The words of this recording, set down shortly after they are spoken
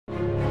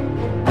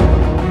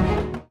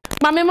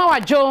Mamema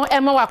wajo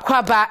ema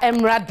wakwaba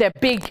emra the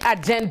big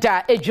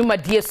agenda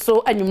ejumadiye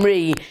so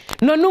anwumre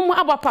no num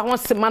abapa ho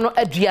sema no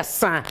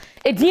aduasa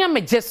edian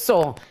meje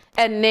so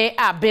ene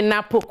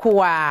abena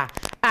pokuwa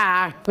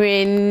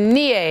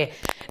ahwenie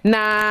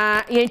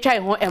na yentwai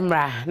ho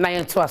emra na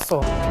yento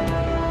aso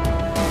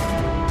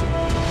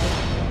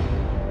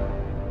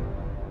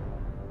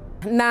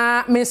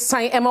na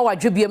mensan ema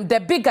wadwobiem the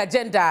big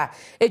agenda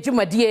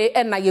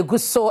ejumadiye na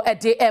yeguso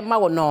ede ema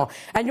wono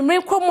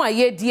anwumre komu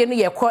ayedie no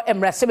yekọ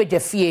emra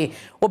sebedwafie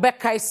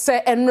obekai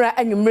se enra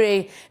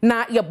anwumre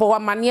na yebowa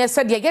mane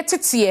se de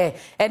yetete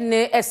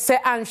ene ese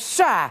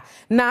ansha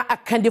na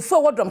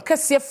akandefo wodom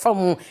kase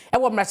fam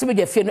ewo mra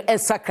sebedwafie no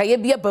ensakraye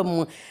bia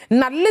bam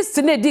na list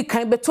na edi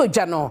kan beto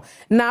gya no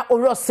na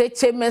Osei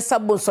Kyei Mensah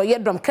Bonsu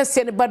yedom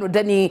kase ne bano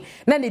dani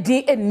na ne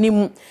din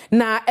ennim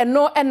na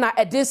eno na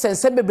edin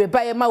sense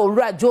bebreba ma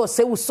Rajo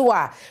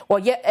Sewusua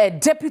oye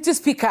deputy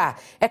speaker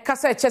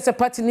kasa chese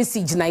party ni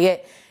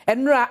siginaye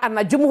enra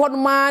anadwum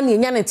honoma ne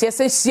nya ne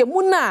tese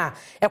hyiemu na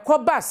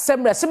ekoba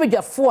semra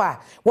sebedwafo a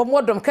wo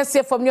modom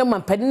kase fam nyoma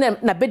mpani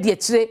na bedi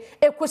akire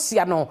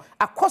ekosia no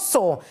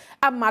akoso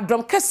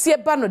amadom kase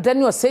ba no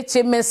Daniel Osei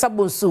Kyei Mensah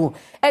Bonsu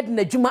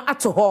edna dwuma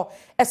ato ho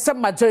ese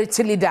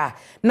majority leader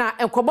na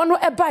enkobo no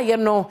ebaye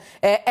no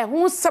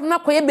ehun sam na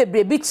koye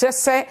bebrebi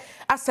kirese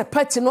ase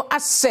party no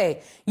ase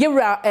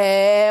yewra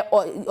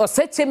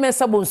Osei Kyei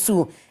Mensah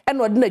Bonsu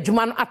eno de na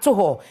dwuma no ato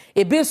ho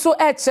ebi so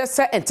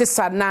kirese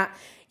entesa na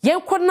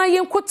yenkona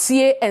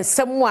yenkotie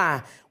ensem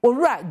a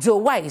owura Joe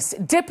Wise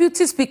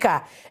deputy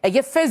speaker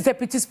ye first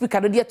deputy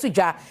speaker no de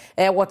atodwa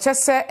wo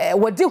chese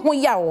wodi ho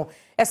yawo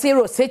ese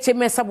Osei Kyei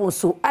Mensah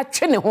Bonsu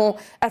atwe ne ho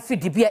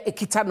afidibia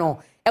ekita no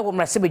ewo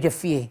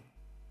mrasebedwafie.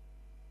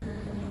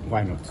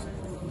 Why not?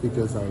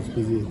 Because I was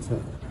busy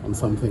on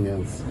something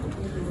else.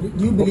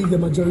 Do you believe the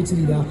majority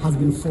leader has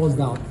been forced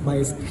out by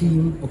a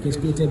scheme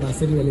orchestrated by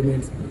certain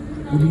elements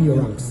within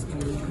your ranks?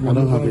 I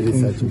don't have any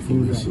such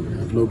information. I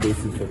have no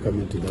basis for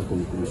coming to that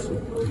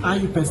conclusion. Are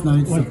you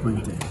personally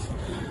disappointed?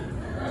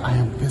 I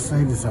am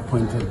personally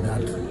disappointed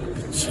that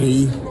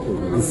Kyei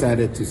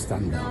decided to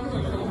stand down.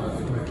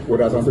 What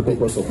does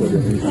Africa support?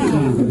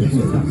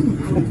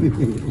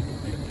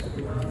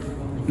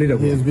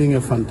 He has been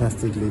a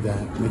fantastic leader,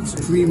 an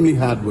extremely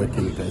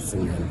hard-working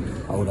person,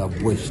 and I would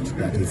have wished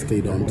that he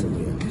stayed on to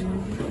the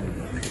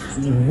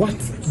end. What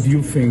do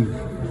you think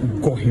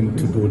got him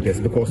to do this?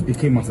 Because it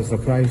came as a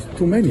surprise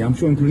to many, I'm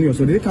sure, including you.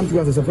 So did it come to you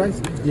as a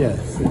surprise?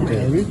 Yes, it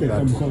did.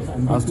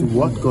 As to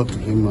what got to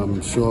him,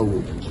 I'm sure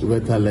we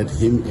better let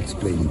him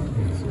explain.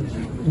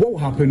 What will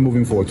happen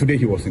moving forward? Today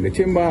he was in the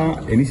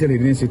chamber. Initially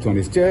he didn't sit on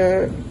his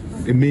chair.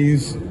 It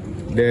means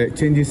the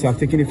changes have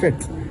taken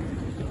effect.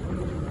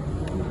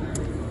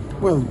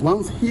 Well,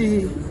 once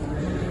he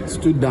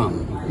stood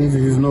down,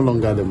 he's no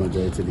longer the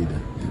majority leader.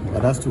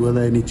 But as to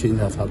whether any change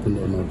has happened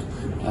or not,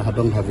 I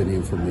don't have any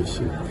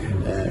information.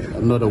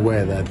 I'm not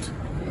aware that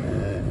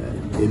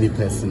any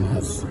person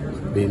has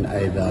been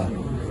either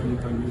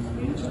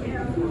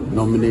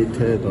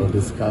nominated or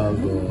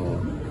discussed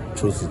or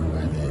chosen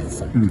by the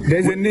secretary.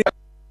 There's a name.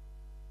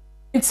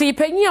 Nti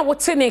penya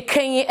wote ne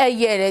kan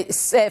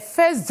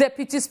first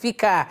deputy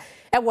speaker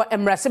ewo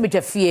emra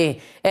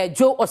sebedwafie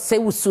Joe Osei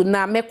Wusu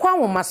na mekwa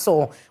nwoma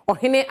so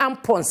ohene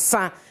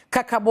amponsa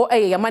kakabo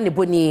yama ne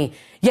boni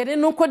yene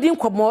no kodi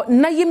nkomo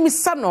na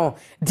yemisa no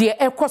de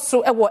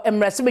ekoso ewo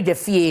emra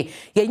sebedwafie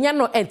yenya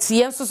no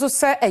entie nsoso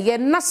se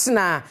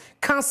national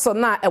council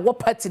na ewo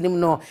party nim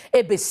no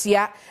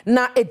ebesia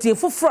na edin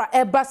foforo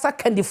eba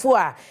sakandifo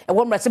a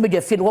ewo emra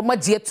sebedwafie no wo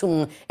magye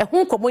tun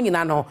ehun nkomo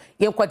nyina no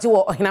yenkwaje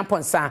wo ohene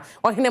amponsa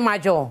ohene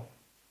majo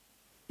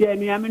yeah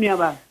mi amenu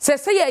aba se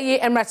ye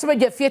emra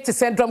sebedwafie te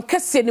syndrome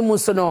kase ni mu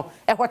so no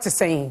ehwo te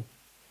sen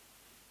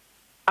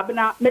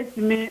abena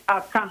metimi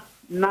aka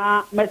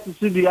na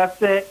mesisudu ya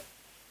se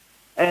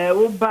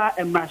woba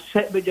emra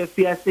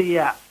sebedwafie ase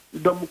ya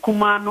dom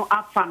kuma no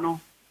afa no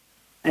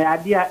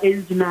ade a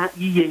engina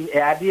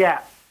yiye ade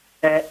a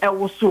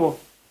ewoso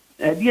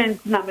de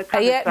entina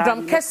meka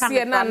dom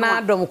kase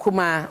na dom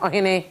kuma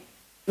ohene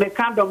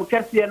meka dom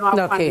kase no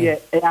afa de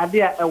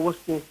ade a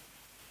ewoso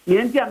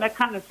yenti a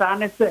meka ne sa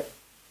ne se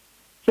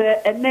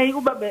enei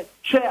ubabe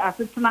twe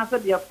asetena se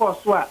de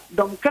force a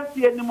dom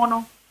kase ni mo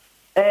no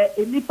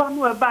enipa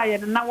no eba ye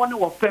na woni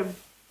wo fam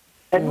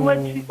enu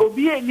achi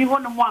obi eni ho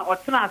no mo a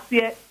otena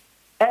ase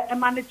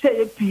ema ne che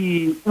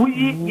epi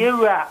wi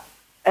yewura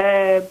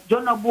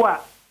Jonoboa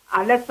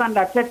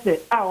Alexander Tete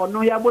a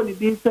ono ya boni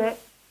bi se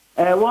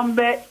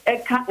wonbe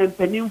eka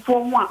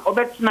empanimfo mu a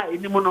obetena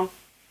enimu no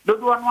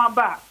dodo no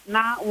aba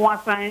na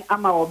wasan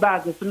ama oba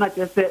ageso na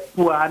chese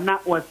pua na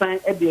wasan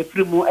e de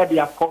afrimu e de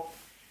akọ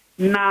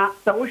na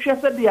sa wo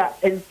hwese de a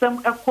ensem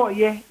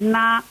ekoye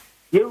na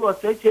yewu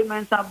Osei Kyei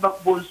Mensah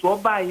Bonsu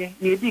obaye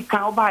na edi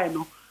kan obaye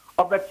no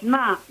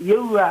obetena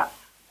yewura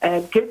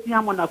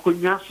ketia mo na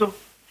konwa so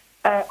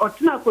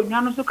otena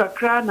konwa no so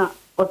kakra na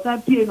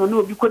osan pie no na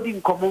obi kodi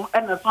nkomo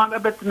na so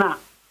abetena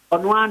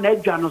ono a na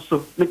adwa no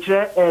so me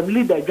kire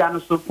leader adwa no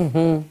so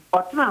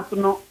otena so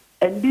no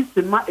endi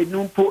sema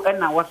enumpo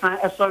na wasan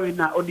sorry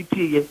na odi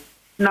pie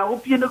na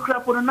opie no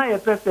krapo no na ye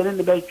pese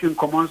ne be twi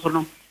nkomo nso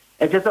no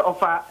e je se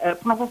ofa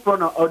pnofofro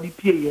no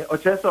odipie ye o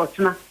che se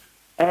ochena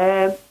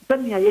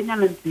tania yenya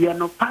ntia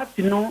no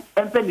party no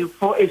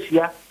empenifo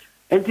ehia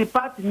enti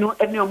party no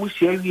ene omu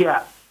hia wi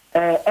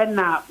a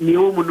na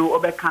meomu no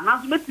obeka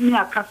na so betimi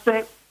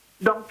akase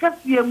don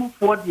kase mu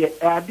fo de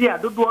ade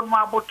adodo no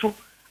aboto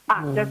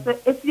a tese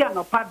efia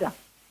no pada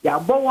ya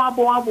bo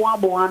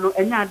no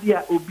enya ade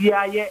a obi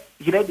aye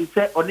ready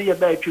se one ye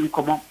ba atwi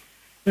nkomo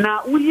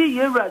na uyi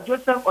yewra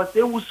Joseph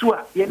Osei wusu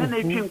a ye na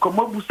atwi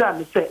nkomo busa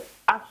ne se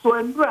aso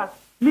endura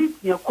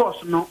meeting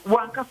course no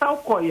wankasa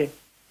ukoye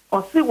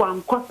ose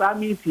wankosa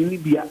meeting ni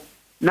bia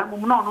na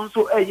mum no no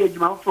so eye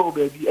adwuma fro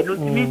baabi eno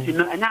meeting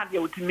no anya ade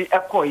otimi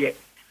ekoye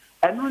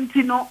eno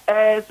nti no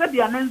se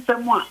dia ne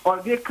nsem a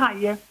ode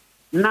kaye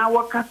na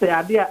wakasa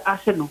ade a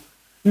ahye no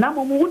na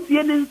mum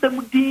wutie ne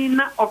nsem din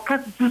na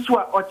okasa tisu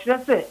a okire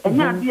se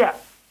anya ade a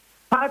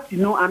party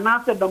no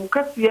anase dom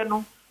kase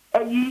no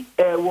ayi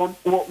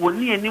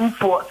woni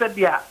animfo se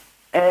dia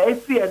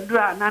efi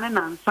endura na ne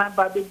nansan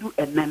ba bedu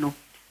enne no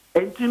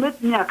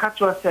intimate me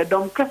akacho said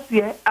dom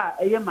kase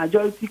a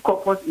majority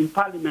caucus in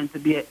parliament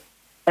there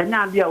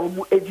enya dia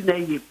omu ejina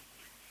yi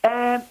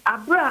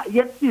abra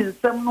yeti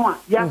nsem no a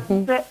ya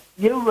se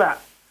yewura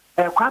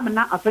kwame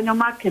na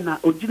afanyoma kena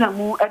ojina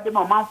mu ede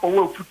ma manfo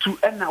wo futu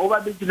na wo ba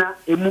begina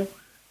emu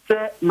se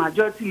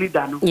majority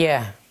leader no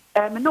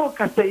me no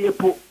kase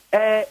yepo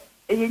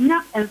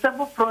yenya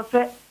nsefo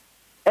process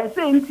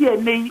ese nti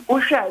enei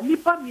ohwa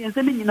nipa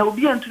miense ni nyina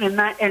obi antu ne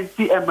na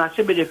NCM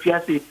ahyebeje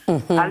fiase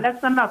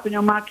Alexander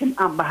afanyoma ken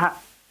ambaha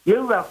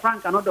yewura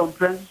Frank Adom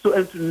prince so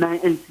antu na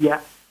NCA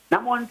na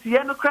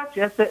montie no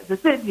krache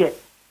se die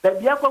da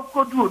bia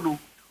kwakodu no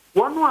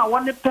wono a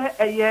wone pe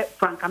eye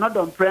Frank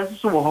Adom prince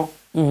so wo ho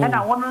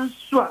na wono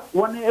nso a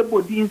wone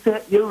ebodi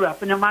nse yewura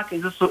afanyoma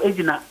ken so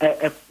ejina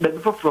bebi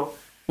foforo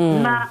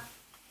na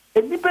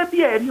enipa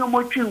bia eni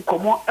omotwi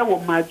nkomo e wo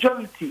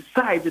majority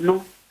side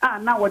no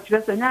na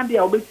watchire se nya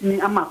bia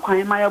obetini ama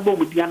kwan ma ya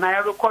bom dia na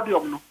ya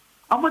recordium no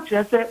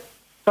amotchire se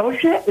so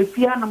hwe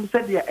efia na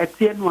mse dia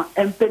etie no a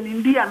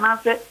empenindi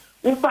anase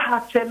uba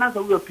ha che na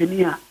zo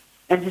openi a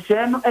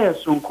enjise no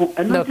sonko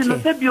eno ti no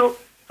se bio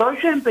so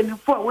hwe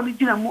empenifo a woni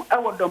gina mu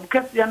ewodom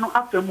kase no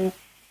afemu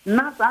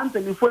na sa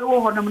empenifo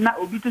ewo honam na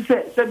obi ti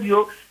se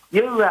bio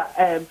yewura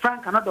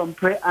Frank Adom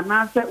pre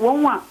anase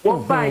wonwa wo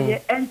ba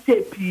ye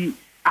NPP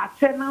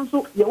ache na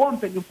so ye wo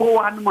empenifo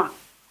wa no a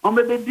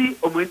ombedi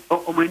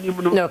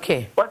omanim no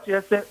okay what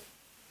you say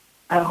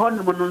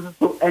honum no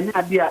so enya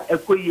ade a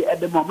ekoyi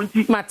edemom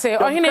nti mate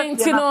ohene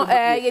nti no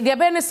de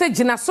be ne se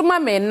gina so ma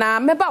me na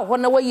meba ho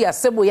na wayi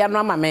asebo ya no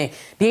ama me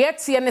de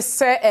yetie ne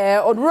se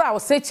odura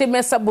Osei Kyei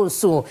Mensah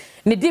Bonsu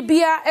ne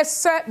dibia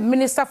ese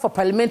minister for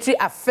parliamentary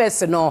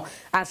affairs no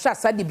ansha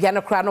sa dibia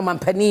no kra no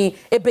mampani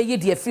ebeyi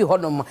de afi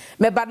honum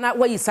meba na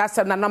wayi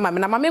sasem na no ama me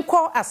na mame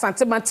kɔ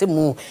asante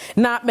mantemu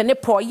na me ne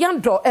po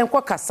yando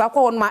enko kasa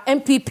kɔ honum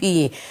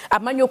NPP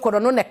amanyo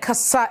kɔ no ne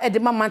kasa ede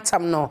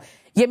mamantam no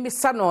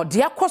yemisa no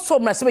dia koso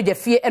mrasebe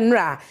fie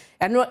enra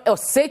eno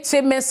Osei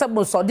Kyei Mensah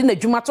Bonsu de na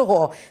dwuma to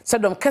ho se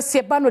dom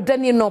kase ba no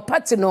dani no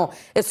party no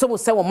eso mo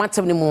se wo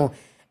mantem ni mu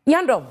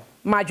yando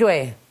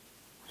majoe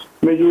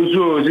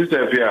mejuso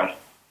sister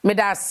me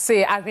da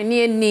se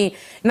ahwene ni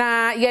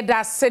na ye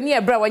da se ne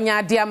ebra wanya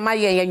ade ama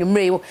ye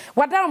yanwumre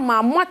wada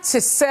ma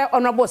mote se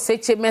honorable Osei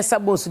Kyei Mensah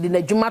Bonsu de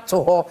na dwuma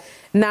to ho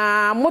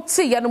na mote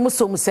ye no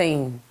musom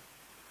sen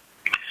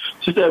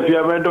sister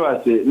Fia mendo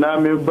ase na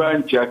me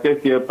branch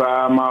akese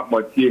pa ma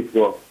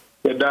motiefo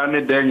ye da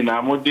ne da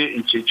nyina mode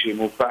nchechi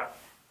mu pa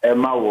e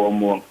ma wo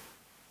mo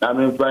na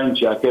me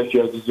branch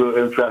akese so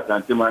infra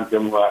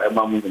santimantem ho e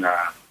ma mu nyina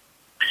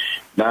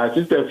na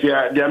sister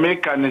Fia the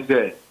American ne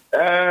say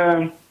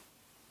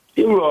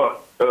iwo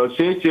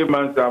Osei Kyei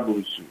Mensah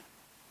Bonsu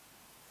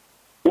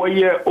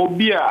woye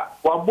obi a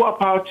wabo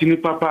party ni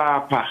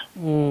papa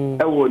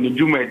e wo ni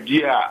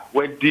dwumadi a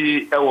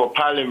wadi e wo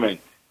parliament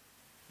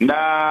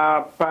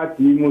na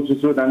party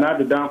mususu na na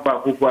dan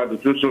fa kuku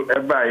adususu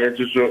eba ye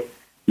susu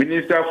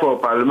minister for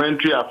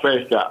parliamentary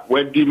affairs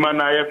wadi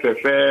mana ye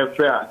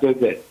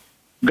fefe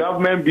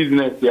government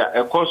business ya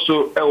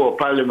ekoso ewo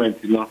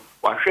parliament no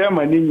wa hwe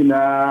mani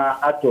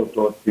nyina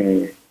atoto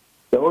tin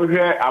se wo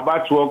hwe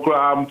abatu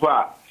okra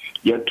ampa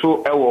ye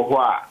to ewo ho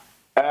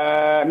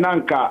a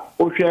nanka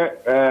wo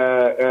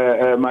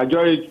hwe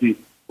majority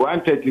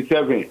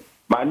 137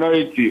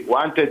 minority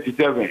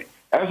 137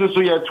 eso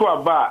so ye to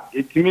aba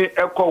etimi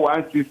ekọ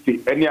 160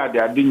 eni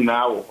ade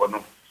nyina wo ho no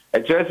e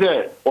kire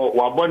se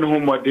wabọ ne ho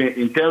modern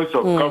in terms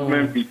of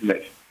government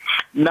business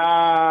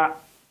na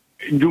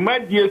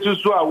jumadie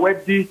so a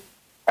wadi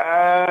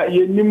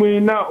ye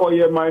nimu na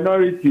oye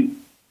minority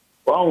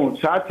won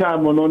that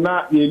time no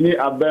na ye ni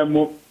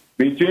abamu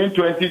between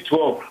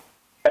 2012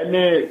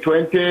 and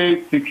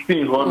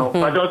 2016 ho no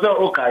but also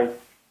okay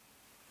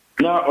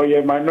na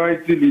oye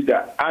minority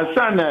leader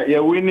asana ye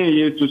winning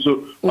yesu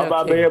so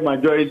baba be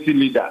majority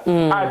leader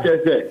a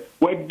say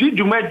we did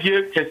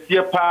jumadie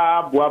kese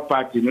pa boa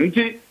party no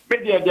nti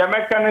media the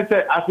American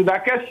say asida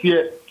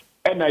kese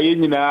e na ye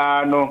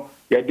nyina no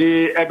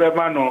yɛde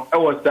ɛbɛma no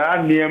ɛwɔ saa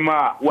nneɛma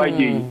a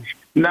wayɛ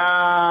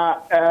na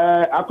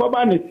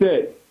akɔba ne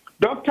sɛ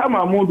Dr.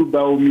 Mahmoud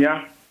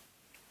Bawumia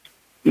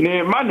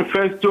ne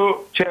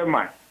manifesto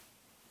chairman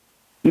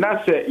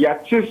na sɛ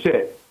yɛate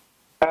sɛ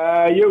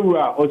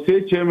yewura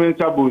Osei Kyei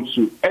Mensah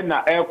Bonsu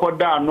na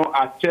ɛkɔda no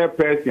as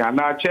chairperson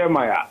ana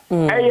chairman a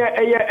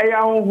ɛyɛ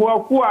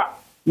ahohoakoa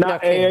na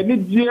ni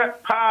die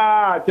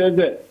pa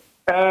teze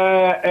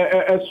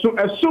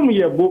esum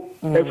yebo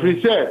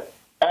efiri sɛ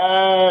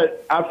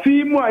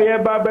afi mu a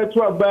yɛba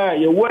bɛto aba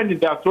yɛwɔ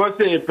da so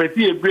sɛ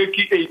yɛpɛti yɛ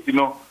breaki 8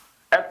 no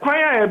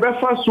ɛkwan a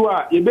yɛbɛfa so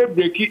a yɛbɛ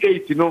breaki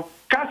 8 no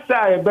kasa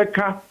a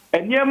yɛbɛka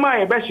nneɛma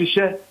a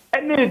yɛbɛhyehyɛ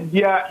ɛne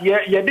dia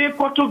yɛde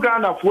kɔto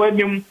Ghana fo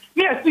anim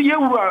ne yɛsi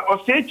yɛwura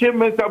Osei Kyei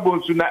Mensah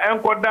Bonsu na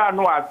ɛnkɔda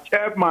no as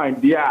chairman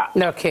dia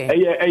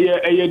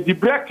ɛyɛ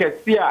dibre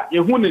kɛse a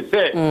yɛhu ne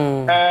sɛ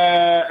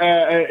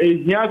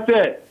ehia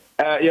sɛ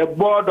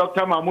yɛbɔ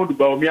Dr. Mahmoud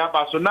Bawumia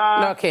baso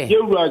na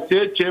yɛwura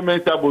Osei Kyei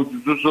Mensah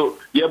Bonsu so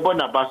yɛbɔ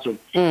na baso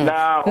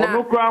na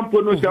ɔno kura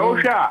mpo no sɛ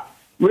wohwɛ a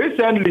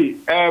recently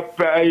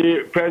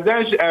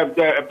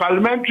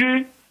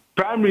parliamentary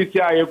primaries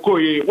a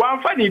yɛkɔye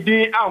wɔamfa ne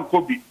din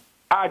ankɔ bi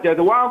just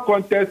one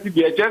contest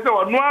bi just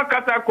one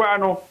akata kwa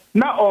no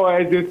na or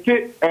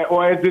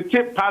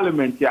exist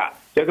parliament ya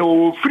just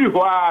o free ho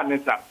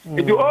anesa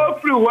it o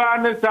free ho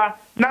anesa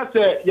na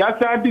say ya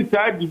sa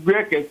decide the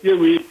break ese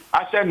we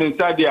ahye ne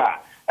nsa dia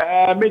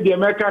media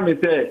meka ne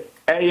say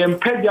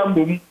yempagya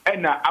mbom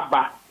na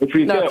aba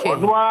free say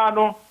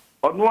ono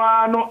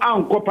ano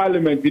anko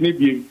parliament ni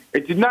bi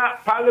it na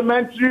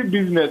parliamentary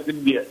business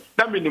bi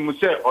na minimu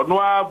say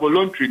ono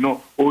voluntary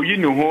no oyi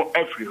ne ho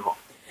afri ho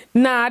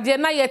na de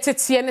na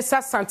yetete ne sa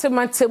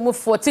santemantemu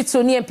for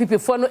tito ne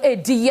NPP for no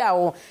edi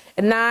yawo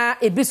na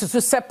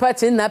ebisusu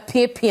separate na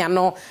piapia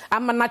no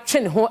ama na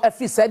twe ne ho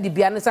afisa de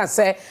bia ne san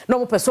se no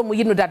mo peso mo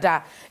yi no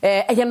dada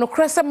eye no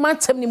krese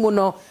mantem ni mu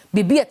no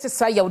bibi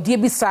etesa yawde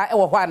bi sa e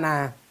wo ho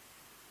ana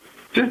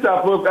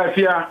sister folk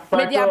afia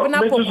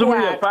metusu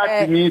me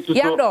party ni to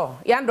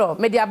yando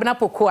media abna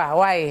pokoa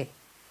why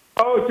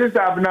sister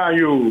abna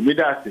yo me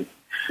dase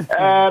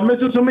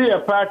metusu me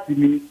party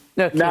ni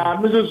na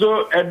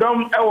miso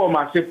edom ewo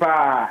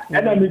masepa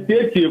na mi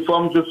tie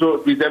form so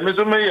bi se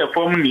miso me ye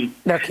form ni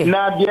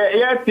na de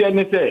ye tie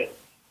ne se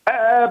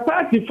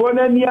party for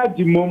na ni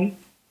agimom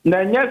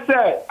na nya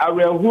se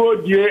awehuo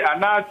die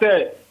ana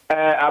se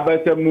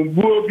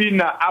abasamubuo bi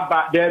na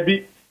aba da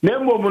bi na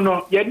mmom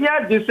no ye ni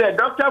agi se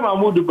Dr.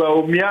 Mahmoud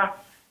Bawumia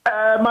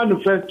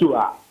manifesto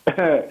a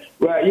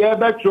ye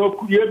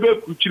be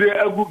kuchire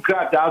agu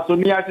krata so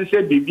ni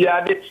ahye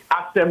bibia de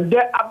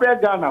asemde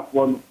abrega na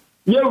fo no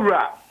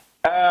yewura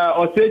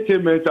Osei Kyei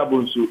Mensah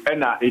Bonsu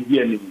na edi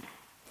anim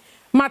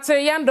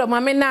mate yando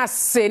mame na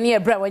se ne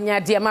ebra wanya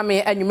de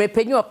mame anwume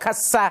panyi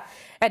okasa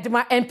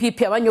edema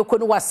NPP awanyoko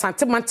no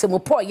wasantemantemu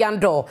po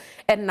yando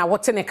na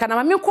wote ne kana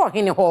mame ko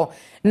hene ho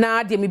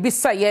na de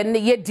mebisa ye ne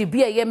ye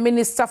dibia ye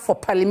minister for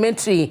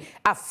parliamentary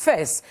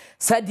affairs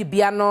sa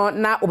dibia no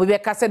na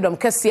obebeka se dom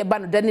kase ba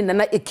no dani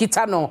na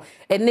ekita no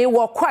ene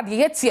wo kwade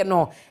yetie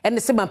no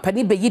ene se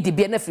mampani be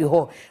yidibia na firi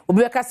ho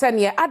obebeka se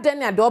ne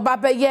adani ade oba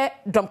ba ye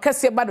dom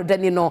kase ba no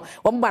dani no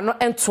wo mba no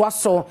entoa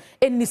so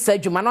eni sa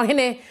adwuma no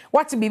hene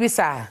what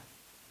bibisa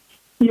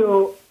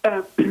yo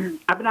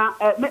abna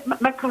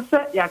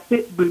mekase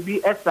yate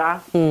bibi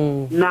esa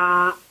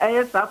na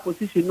esa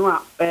position no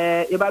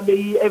a yeba be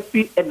yi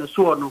afi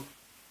enoso no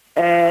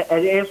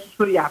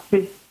so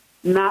yape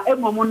na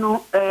emomo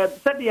no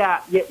sadia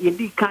ye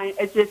di kan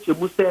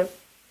echechemu se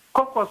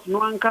caucus no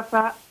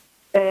ankasa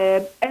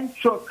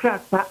entro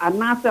krasa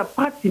anasa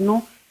party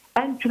no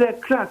entro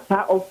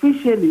krasa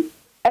officially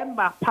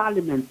emba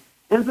parliament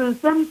and so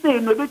some say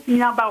no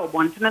betimi aba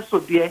obontene so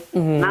de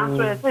na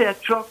so say ya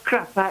tro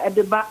krasa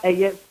edeba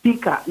eye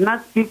speaker na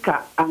speaker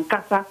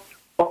ankasa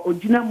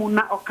ogina mu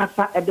na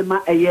okasa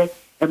edema eye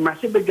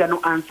emrahye bedwa no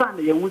ansa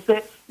na ye hu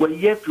se we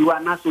ye friwa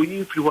na so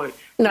yin friwa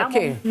na mo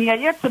ni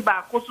ye te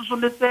ba ko so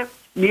ne se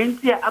ni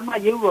enti ama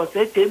ye ro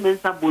Osei Kyei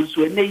Mensah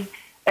Bonsu nei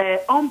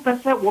on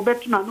pese wo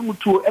betu na no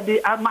mutuo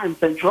ede ama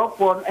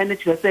mpentropon ene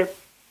kire se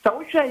sa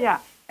wo hwe ya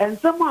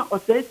ensema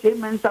Osei Kyei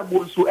Mensah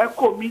Bonsu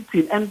eco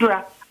meeting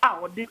endura a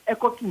odi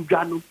ekotu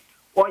dwa no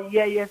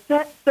oyeye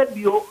se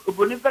bio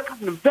obonifeka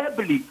no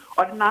verbally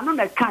ordinary no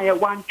na kan ye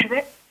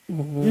wantwere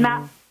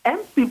na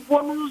MP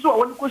fo no so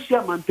won ko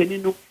hia mampani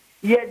no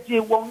yeji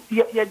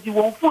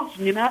won force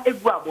nyina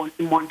egu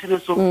abonti montene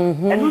so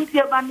enu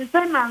ntia ba ne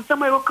se na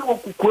nsama yo ka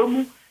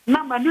okukuamu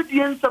na manu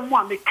die nsam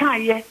a me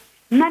kan ye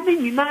na ne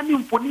nyina ne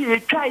mfoni ye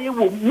twa ye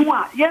wo mu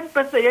a ye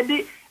mpese ye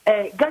de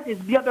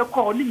gadgets bia be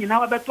call ne nyina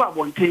wa beto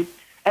abonti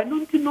enu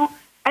ntino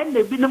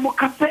ene bi ne mo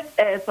kafe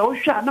sa wo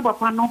hwa na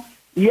papa no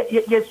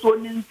ye so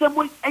ni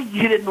nsem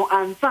ayire no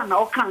ansa na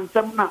oka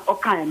nsem na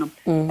oka ye no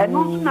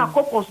enu na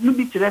caucus no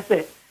bi kire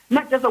se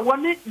na just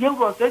one ye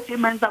Osei Kyei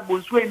Mensah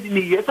Bonsu endi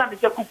ni ye sa ne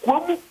se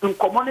kukuamu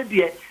nkomo ne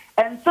de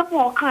ensem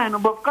oka ye no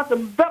but because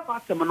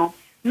mbeba tem no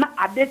na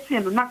adeti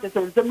no na tese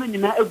nsem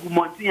nyina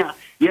agumonten a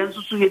yen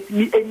susu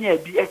yetimi enya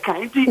bi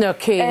ekan ti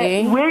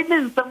we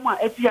ne nsem a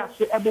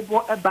afiase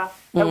ebebo eba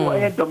ewo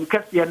edom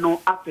kase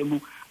no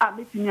afemu a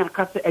metimi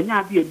akase enya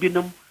ade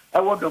ebinom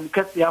ewodom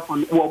kase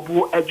afon wo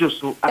bu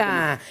ejoso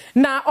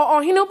na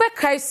ohine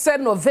obekai se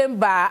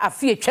November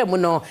afie twam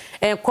no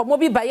enkomo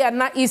bi baye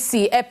na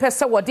isi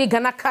epese wodi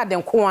Ghana card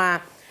nko a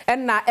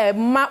na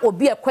ma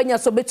obi akwanya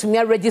so betumi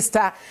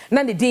register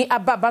na ne din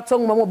ababato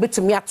ngoma mo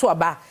betumi ato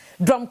aba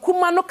dom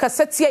kuma no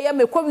kasete ya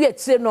mekwa wi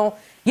atire no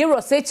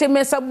Osei Kyei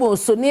Mensah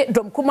Bonsu ni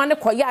dom kuma ne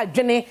koya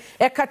adwene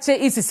ekache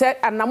isi se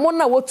anamo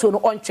na woto no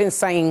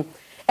ontwensan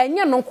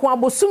enye no nko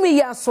abosumi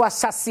ya so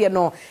asase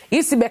no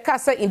isi beka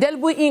se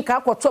indelible inka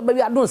akoto ba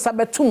wi adon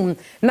sabetum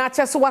na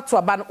achese wato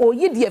aba no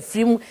oyidi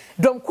afrim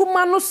dom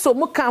kuma no so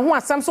mu kan ho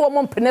asam so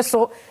wo mpene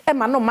so e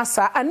ma no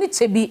masa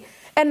aniche bi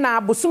na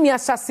abosumi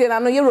asase na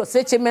no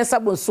Osei Kyei Mensah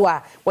Bonsu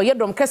a wo ye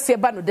dom kase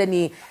ba no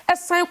dani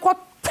esan ko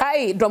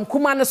tai dom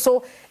kuma no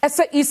so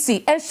ese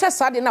isi enhye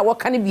sade na wo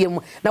kan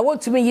biemu na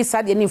wontumi yi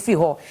sade ni fi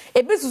ho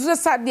ebisusu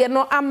sade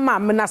no ama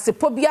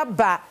menasepo bi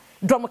aba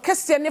dom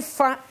kase ne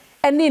fa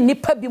eni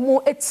nipa bi mu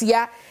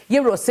etia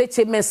Osei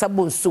Kyei Mensah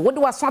Bonsu wo de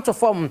waso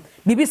atofom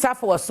bibi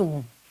safa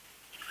wasum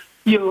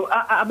yo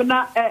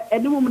abena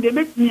enum de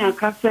metimi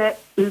aka se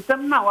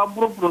nsem na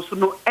waboroboro so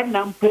no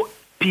enampo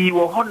pi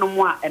wo honom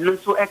a eno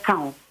so eka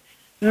ho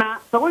na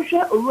so hwe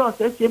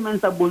Osei Kyei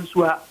Mensah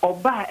Bonsu a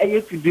oba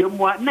eye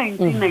fiduemu a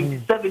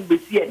 1997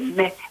 besi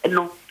ene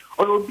no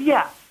obi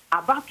a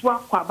abatwa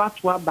kwa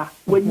abatwa ba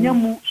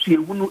wanyamu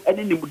suehunu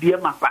ene nimudie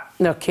mafa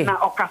na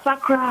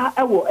okasakra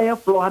ewo eye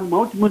floor han ma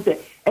otimu se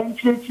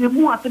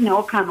enchirechiremu ase na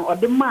oka no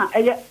odema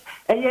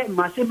eye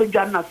mase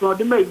bedwa na so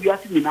odema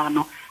ewiase nyina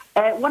no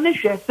wone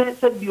hwe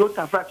se bi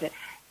otafrate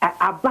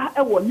aba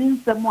ewo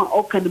ninsem a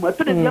oka ni ma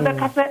to de be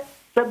ka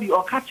se bi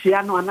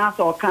okachia no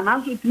anasa oka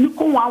na so timi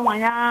ko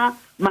wanwanya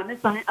mane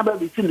san aba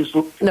be sini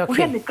so wo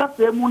ne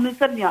kasa mu ne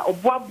se ne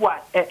oboaboa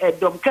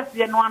dom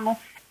kase no ano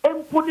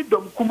empo ni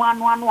dom kuma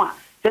ano a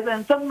se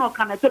nsem no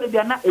kana to de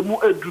bia na emu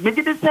edru me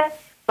gide se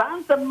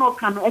sansem no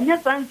kana enye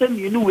sansem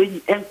ni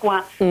wenyi enko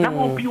a na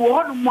mo bi wo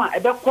hono mu a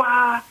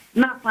ebekwa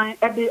na san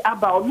ede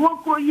aba ono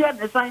akro ye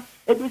ne san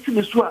ebe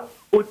sini so a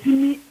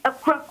otimi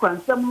akra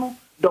nsem no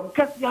dom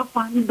kase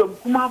afa ni dom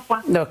kuma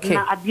afa na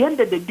at the end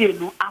of the day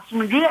no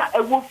asumdwe a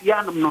ewo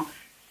fianum no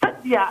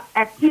sadia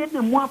atie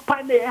ne mu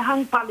apa na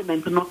hang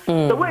parliament no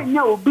the way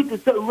nya obi to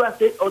say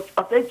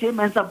Osei Kyei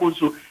Mensah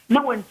Bonsu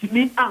na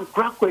wantimi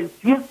ankra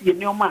kwansie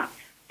ne oma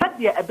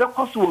sadia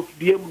ebekoso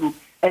ofidiem no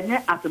enye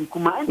atem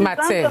kuma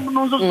ensem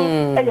no so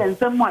eye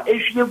ensem a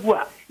ehwiegu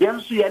a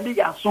yenso ye de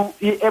yaso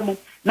emu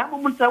na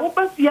momnta wo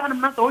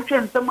bafianum na so wo hwe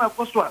ensem a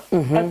ekoso a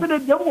efede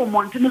de wo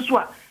montene so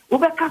a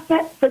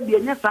ubekase sadia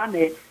nya sa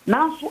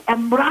na so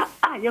emra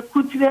a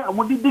yakutire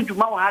amodi de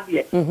djuma wa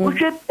ade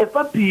uhwe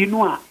efa pii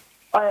no a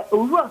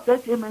Osei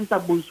Kyei Mensah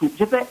Bonsu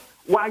jefe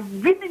wa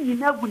yini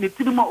nyina gu ne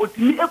tirima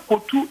otimi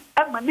ekotu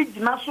ema ne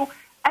gina so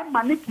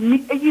ema ne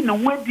timi eyi ne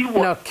wadi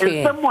wo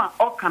ensem a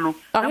oka no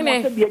na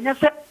mo se de nya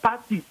se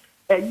party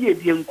eyi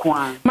edi nko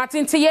a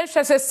matinti ye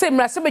hwe se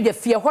semra se beje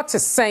fie hot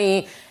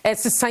sen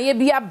sesan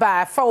bi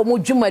aba fa wo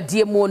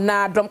dwumadie mu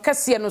na dom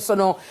kase no so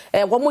no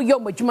wo mo yo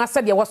madwuma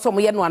se de wo so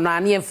mo ye no ana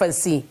ne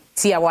mfansi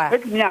tiawa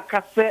etimi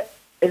aka se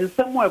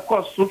ensem a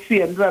ekoso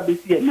fie ndra be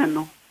sie na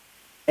no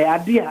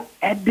ade a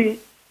ede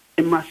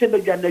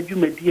Masebe Jana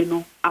Jumedie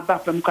no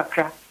abafem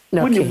kakra.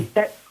 When you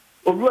said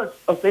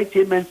Osei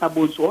Kyei Mensah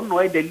Bonsu,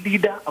 ono the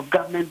leader of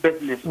government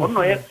business,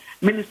 ono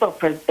Minister of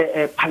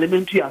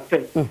Parliamentary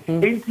Affairs.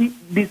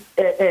 This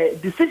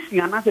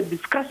decision and as a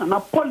discussion na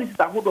policies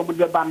that hold on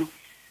the ban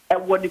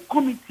when the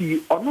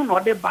committee ono no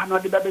de ban no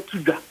de be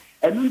tuga.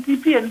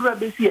 NPP endura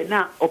be sie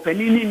na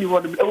opanini ni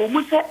wo de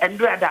wo se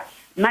endura da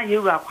na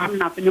yewura kwam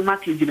na fe ni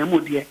market gina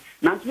modie.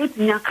 Na so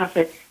tinya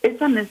kafe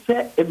esa ne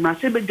se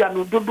Masebe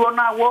Jana dodo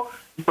na wo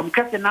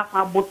kase na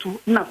fa botu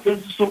na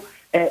fesu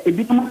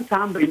ebitum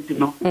tambenti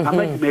no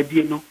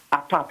abadimedie no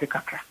atọ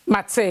kakra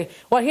mate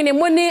ohine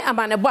moni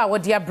amanebo a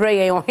wode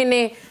abreye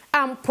ohine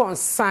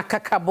amponsa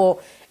kakabo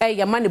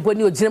yamane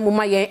boni ogiremu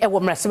mayen ewo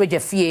mrasebe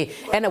jafie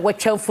na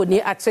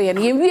watwamfoni ateye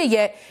ne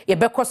yewie ye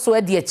bekoso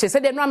ade eche se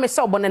de no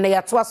amesa obone na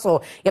yato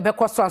aso ye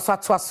bekoso anso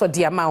ato aso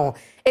de ama ho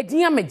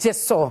edin amegye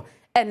so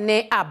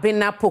ene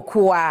abena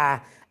pokua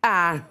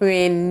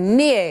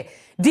ahwenie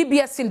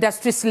DBS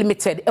Industries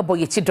Limited ebo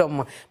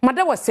yechidom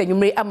mada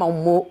wasenyumre ama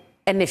mo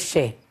ene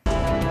hye